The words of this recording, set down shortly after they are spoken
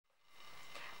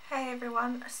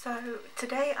everyone, so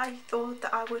today I thought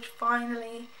that I would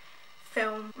finally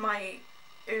film my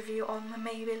review on the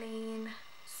Maybelline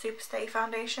SuperStay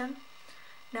foundation.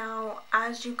 Now,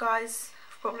 as you guys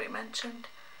have probably mentioned,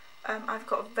 I've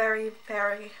got a very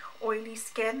oily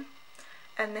skin,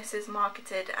 and this is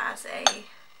marketed as a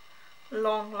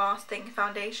long-lasting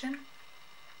foundation.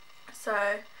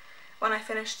 So when I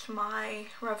finished my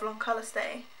Revlon Colour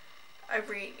Stay, I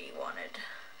really wanted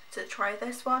to try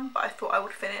this one, but I thought I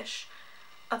would finish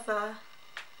other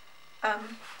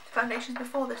foundations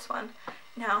before this one.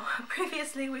 Now,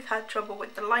 previously we've had trouble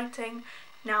with the lighting.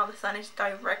 Now the sun is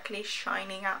directly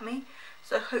shining at me,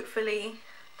 so hopefully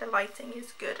the lighting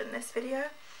is good in this video.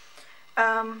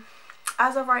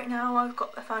 As of right now, I've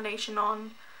got the foundation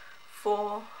on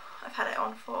for, I've had it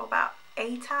on for about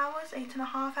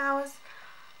 8.5 hours,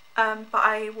 but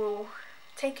I will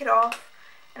take it off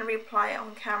and reapply it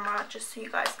on camera just so you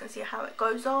guys can see how it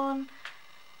goes on.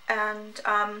 And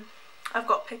I've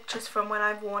got pictures from when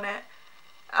I've worn it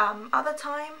other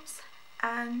times,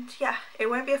 and yeah, it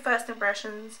won't be a first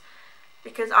impressions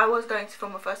because I was going to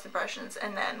film a first impressions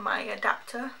and then my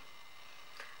adapter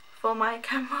for my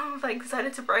camera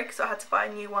decided to break, so I had to buy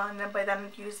a new one, and by then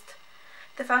I'd used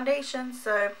the foundation.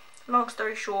 So long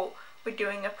story short, we're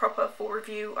doing a proper full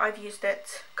review. I've used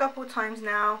it a couple times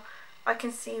now. I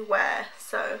can see wear,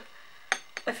 so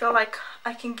I feel like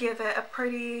I can give it a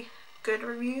pretty good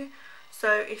review.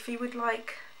 So if you would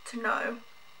like to know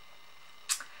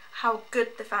how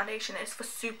good the foundation is for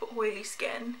super oily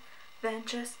skin, then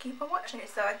just keep on watching.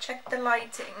 So I checked the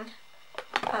lighting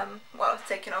while I was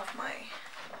taking off my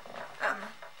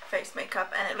face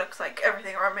makeup, and it looks like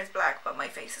everything around me is black, but my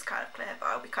face is kind of clear, but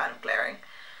I'll be kind of glaring.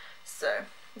 So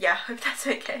yeah, hope that's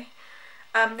okay.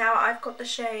 Now I've got the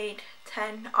shade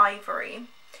 10 Ivory,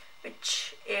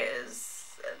 which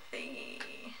is the,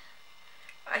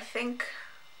 I think,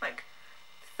 like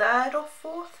third or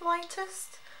fourth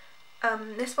lightest.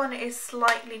 This one is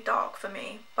slightly dark for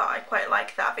me, but I quite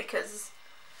like that because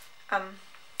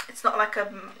it's not like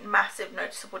a massive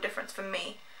noticeable difference for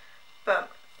me. But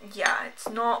yeah, it's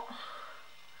not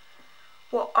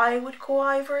what I would call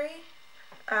ivory,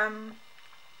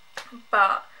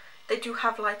 but they do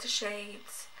have lighter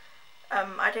shades.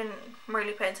 I didn't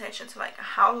really pay attention to like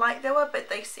how light they were, but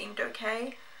they seemed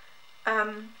okay.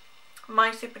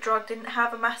 My Superdrug didn't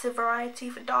have a massive variety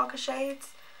for darker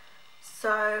shades,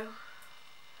 so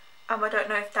I don't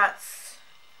know if that's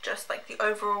just like the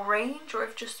overall range, or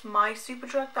if just my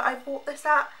Superdrug that I bought this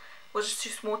at was just too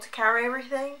small to carry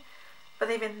everything. But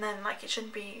even then, like, it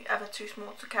shouldn't be ever too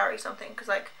small to carry something, because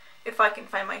like if I can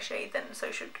find my shade, then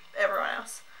so should everyone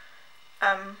else.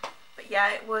 But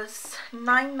yeah, it was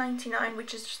 $9.99,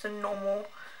 which is just a normal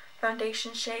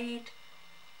foundation shade.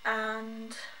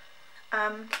 And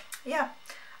yeah,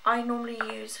 I normally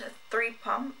use 3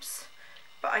 pumps,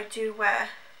 but I do wear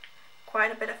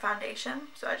quite a bit of foundation,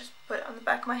 so I just put it on the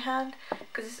back of my hand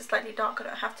because this is slightly dark. I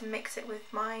don't have to mix it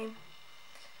with my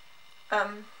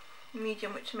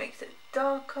medium, which makes it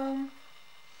darker.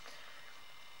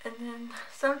 And then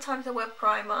sometimes I wear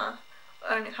primer.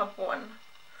 I only have one,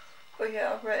 but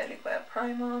yeah, I rarely wear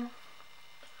primer.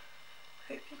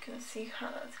 Hope you can see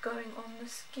how that's going on the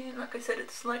skin. Like I said,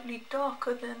 it's slightly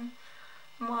darker than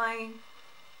my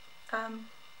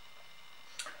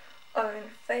own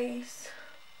face,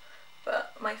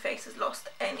 but my face has lost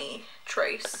any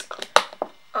trace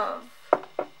of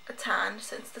a tan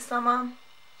since the summer.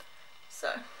 So,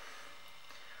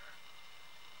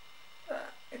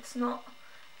 but it's not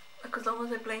like, as long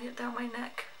as I blend it down my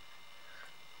neck.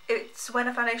 It's when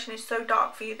a foundation is so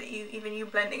dark for you that even you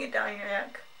blending it down your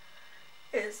neck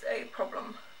is a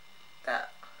problem,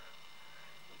 that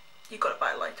you gotta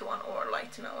buy a lighter one or a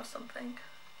lightener or something.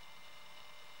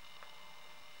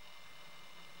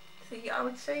 So yeah, I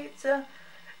would say it's a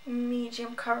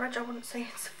medium coverage. I wouldn't say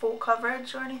it's full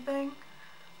coverage or anything.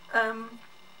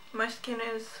 My skin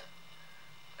is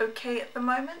okay at the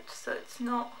moment, so it's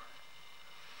not,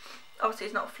 obviously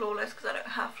it's not flawless because I don't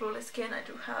have flawless skin. I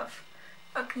do have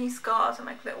acne scars and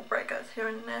like little breakouts here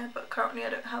and there, but currently I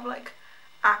don't have like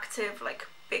active like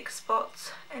big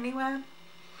spots anywhere.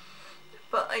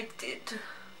 But I did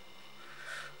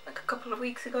like a couple of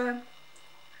weeks ago.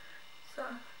 So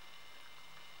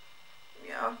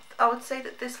yeah, I would say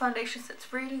that this foundation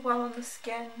sits really well on the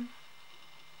skin.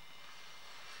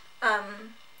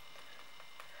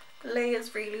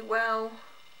 Layers really well,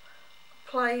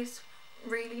 applies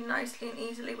really nicely and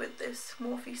easily with this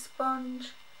Morphe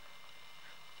sponge.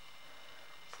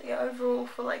 So yeah, overall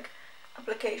for like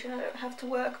application, I don't have to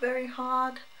work very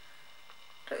hard.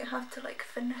 Don't have to like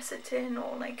finesse it in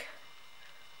or like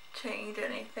change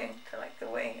anything to like the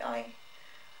way I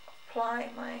apply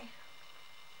my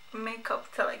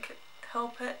makeup to like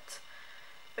help it.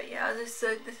 But yeah, as I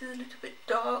said, this is a little bit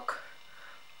dark,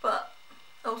 but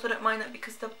I also don't mind that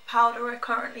because the powder I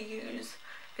currently use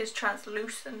is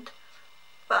translucent,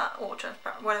 but, or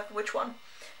transparent, whatever, which one,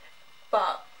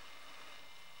 but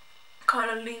kind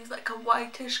of leaves like a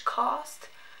whitish cast,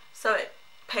 so it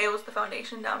pales the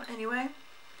foundation down anyway.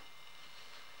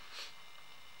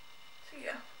 So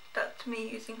yeah, that's me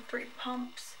using 3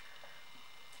 pumps.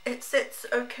 It sits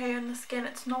okay on the skin.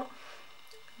 It's not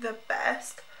the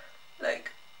best,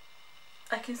 like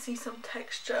I can see some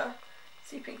texture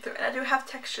seeping through, and I do have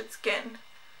textured skin.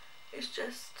 It's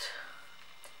just,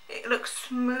 it looks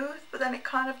smooth but then it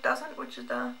kind of doesn't, which is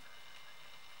the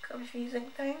confusing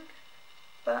thing.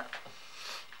 But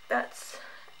that's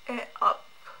it up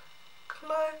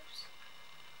close.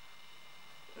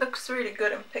 Looks really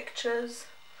good in pictures.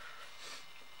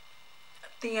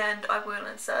 At the end I will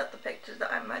insert the pictures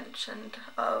that I mentioned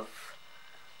of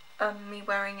me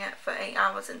wearing it for 8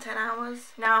 hours and 10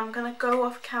 hours. Now I'm gonna go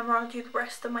off camera and do the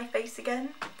rest of my face again,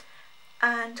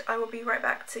 and I will be right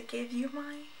back to give you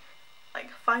my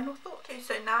like final thought. Okay,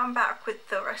 so now I'm back with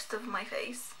the rest of my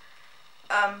face.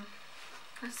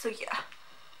 So yeah,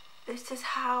 this is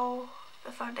how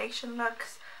the foundation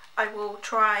looks. I will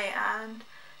try and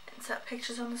insert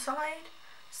pictures on the side.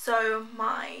 So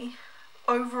my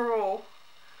overall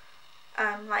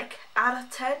like out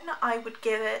of 10 I would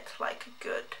give it like a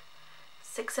good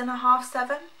 6.5,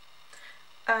 7.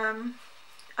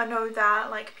 I know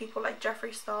that like people like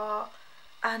Jeffree Star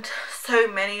and so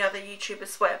many other YouTubers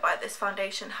swear by this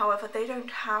foundation, however they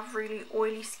don't have really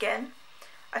oily skin.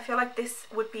 I feel like this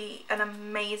would be an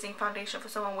amazing foundation for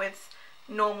someone with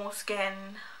normal skin,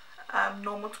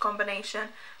 normal to combination,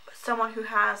 but someone who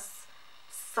has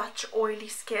such oily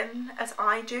skin as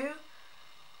I do,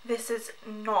 this is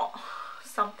not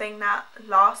something that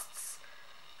lasts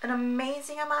an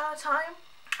amazing amount of time.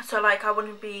 So like I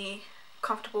wouldn't be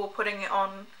comfortable putting it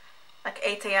on like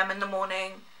 8 AM in the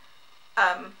morning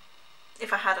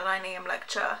if I had a 9 AM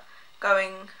lecture,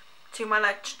 going to my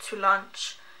lecture, to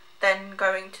lunch, then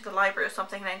going to the library or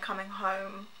something, then coming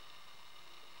home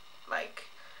like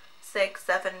 6,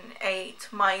 7, 8,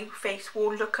 my face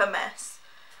will look a mess.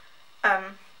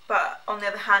 But on the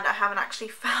other hand, I haven't actually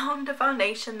found a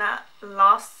foundation that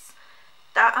lasts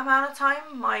that amount of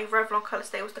time. My Revlon Colour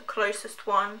Stay was the closest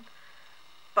one,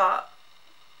 but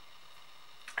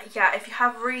yeah, if you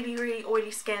have really, really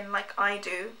oily skin like I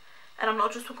do, and I'm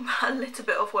not just talking about a little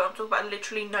bit of oil, I'm talking about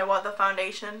literally no other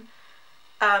foundation,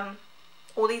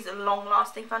 all these long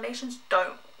lasting foundations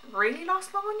don't really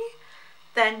last long on you,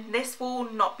 then this will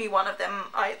not be one of them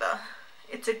either.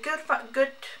 It's a good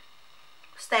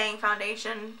staying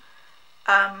foundation,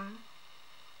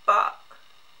 but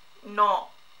not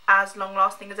as long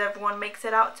lasting as everyone makes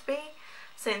it out to be,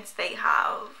 since they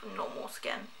have normal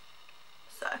skin.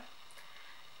 So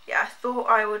yeah,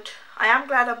 I am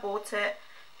glad I bought it.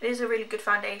 It is a really good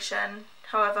foundation,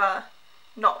 however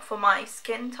not for my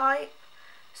skin type,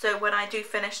 so when I do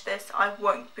finish this I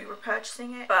won't be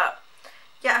repurchasing it. But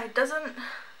yeah, it doesn't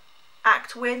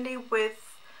act weirdly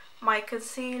with my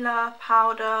concealer,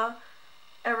 powder,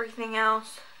 everything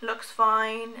else looks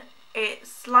fine. It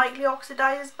slightly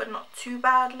oxidizes but not too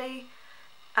badly.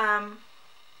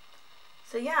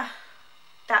 So yeah,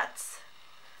 that's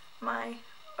my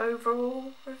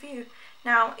overall review.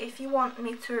 Now if you want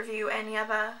me to review any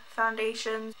other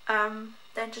foundations,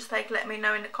 then just like let me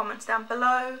know in the comments down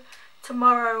below.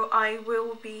 Tomorrow I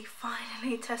will be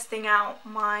finally testing out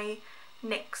my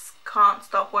NYX Can't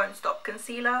Stop Won't Stop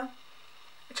concealer,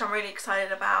 which I'm really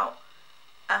excited about,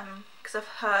 because I've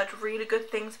heard really good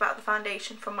things about the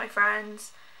foundation from my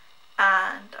friends,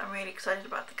 and I'm really excited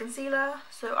about the concealer,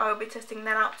 so I will be testing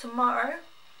that out tomorrow.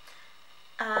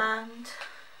 And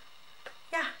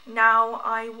yeah, now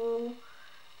I will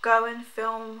go and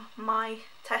film my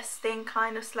testing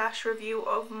kind of / review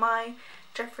of my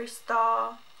Jeffree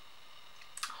Star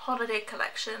holiday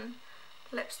collection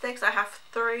lipsticks. I have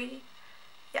 3.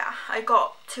 Yeah, I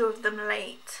got 2 of them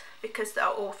late because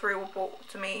all 3 were bought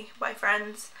to me by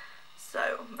friends,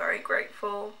 so I'm very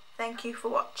grateful. Thank you for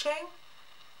watching,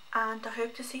 and I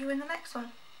hope to see you in the next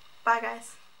one. Bye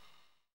guys.